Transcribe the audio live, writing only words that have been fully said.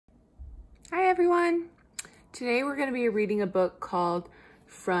Hi everyone! Today we're going to be reading a book called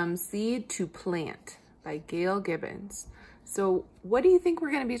From Seed to Plant by Gail Gibbons. So what do you think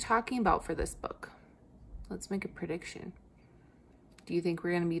we're going to be talking about for this book? Let's make a prediction. Do you think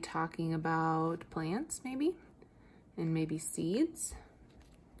we're going to be talking about plants maybe? And maybe seeds?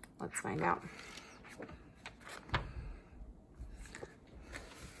 Let's find out.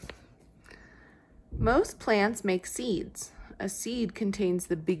 Most plants make seeds. A seed contains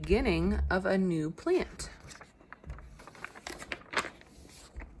the beginning of a new plant.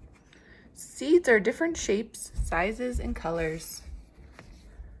 Seeds are different shapes, sizes, and colors.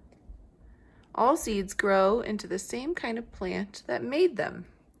 All seeds grow into the same kind of plant that made them.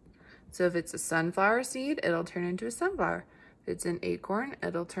 So if it's a sunflower seed, it'll turn into a sunflower. If it's an acorn,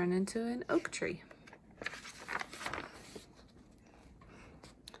 it'll turn into an oak tree.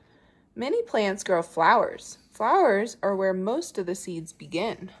 Many plants grow flowers. Flowers are where most of the seeds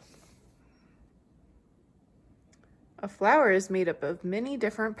begin. A flower is made up of many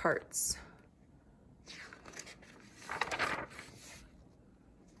different parts.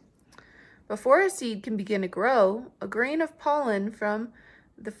 Before a seed can begin to grow, a grain of pollen from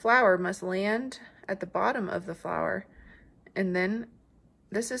the flower must land at the bottom of the flower, and then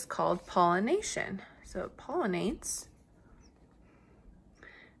this is called pollination. So it pollinates.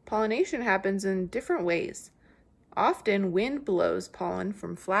 Pollination happens in different ways. Often, wind blows pollen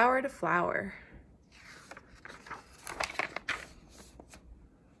from flower to flower.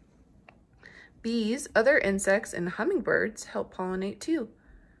 Bees, other insects, and hummingbirds help pollinate too.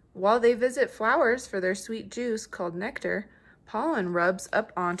 While they visit flowers for their sweet juice called nectar, pollen rubs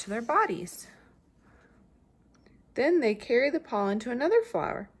up onto their bodies. Then they carry the pollen to another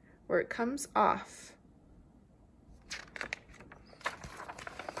flower where it comes off.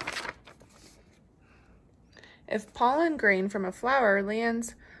 If pollen grain from a flower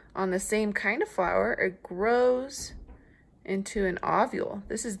lands on the same kind of flower, it grows into an ovule.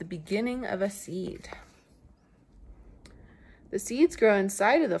 This is the beginning of a seed. The seeds grow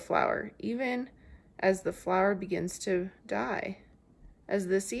inside of the flower, even as the flower begins to die. As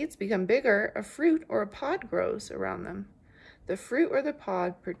the seeds become bigger, a fruit or a pod grows around them. The fruit or the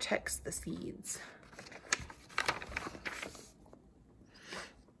pod protects the seeds.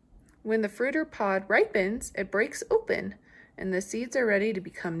 When the fruit or pod ripens, it breaks open, and the seeds are ready to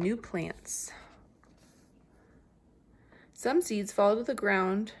become new plants. Some seeds fall to the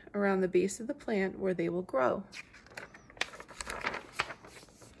ground around the base of the plant where they will grow.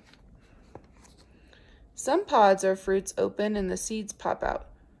 Some pods or fruits open and the seeds pop out.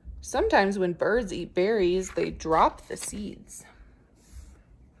 Sometimes when birds eat berries, they drop the seeds.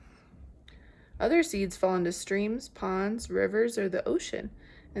 Other seeds fall into streams, ponds, rivers, or the ocean,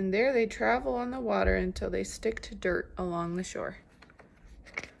 and there they travel on the water until they stick to dirt along the shore.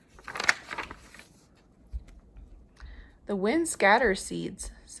 The wind scatters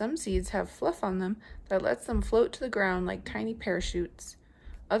seeds. Some seeds have fluff on them that lets them float to the ground like tiny parachutes.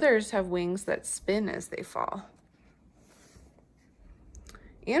 Others have wings that spin as they fall.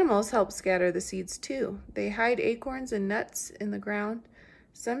 Animals help scatter the seeds too. They hide acorns and nuts in the ground.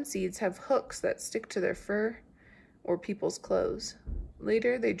 Some seeds have hooks that stick to their fur or people's clothes.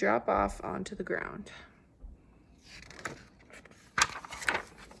 Later, they drop off onto the ground.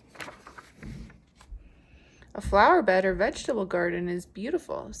 A flower bed or vegetable garden is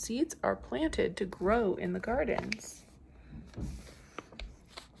beautiful. Seeds are planted to grow in the gardens.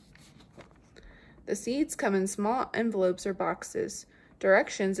 The seeds come in small envelopes or boxes.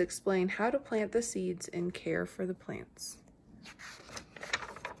 Directions explain how to plant the seeds and care for the plants.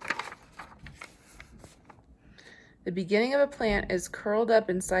 The beginning of a plant is curled up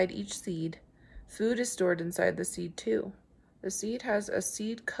inside each seed. Food is stored inside the seed too. The seed has a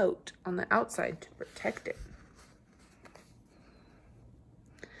seed coat on the outside to protect it.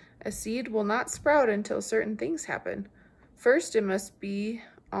 A seed will not sprout until certain things happen. First, it must be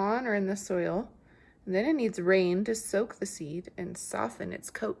on or in the soil, and then it needs rain to soak the seed and soften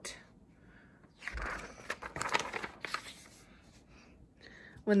its coat.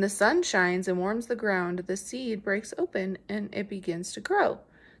 When the sun shines and warms the ground, the seed breaks open and it begins to grow.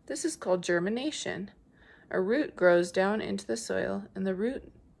 This is called germination. A root grows down into the soil, and the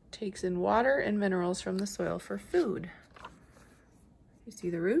root takes in water and minerals from the soil for food. You see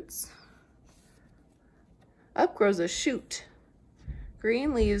the roots? Up grows a shoot.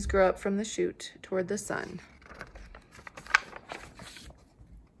 Green leaves grow up from the shoot toward the sun.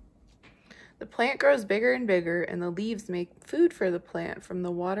 The plant grows bigger and bigger, and the leaves make food for the plant from the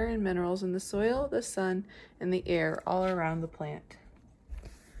water and minerals in the soil, the sun, and the air all around the plant.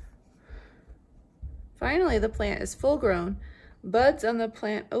 Finally, the plant is full grown. Buds on the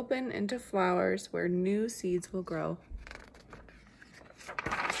plant open into flowers where new seeds will grow.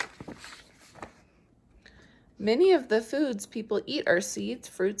 Many of the foods people eat are seeds,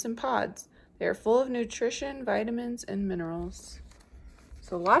 fruits, and pods. They are full of nutrition, vitamins, and minerals.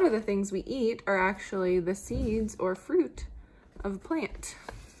 So a lot of the things we eat are actually the seeds or fruit of a plant.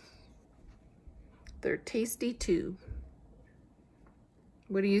 They're tasty too.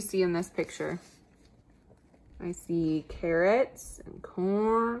 What do you see in this picture? I see carrots and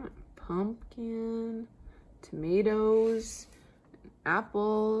corn, pumpkin, tomatoes, and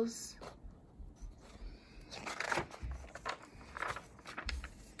apples.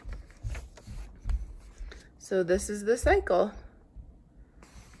 So this is the cycle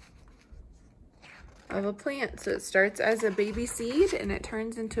of a plant. So it starts as a baby seed and it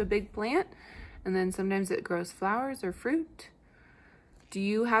turns into a big plant, and then sometimes it grows flowers or fruit. Do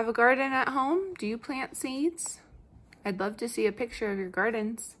you have a garden at home? Do you plant seeds? I'd love to see a picture of your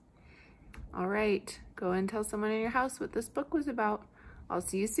gardens. All right, go and tell someone in your house what this book was about. I'll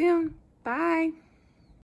see you soon. Bye.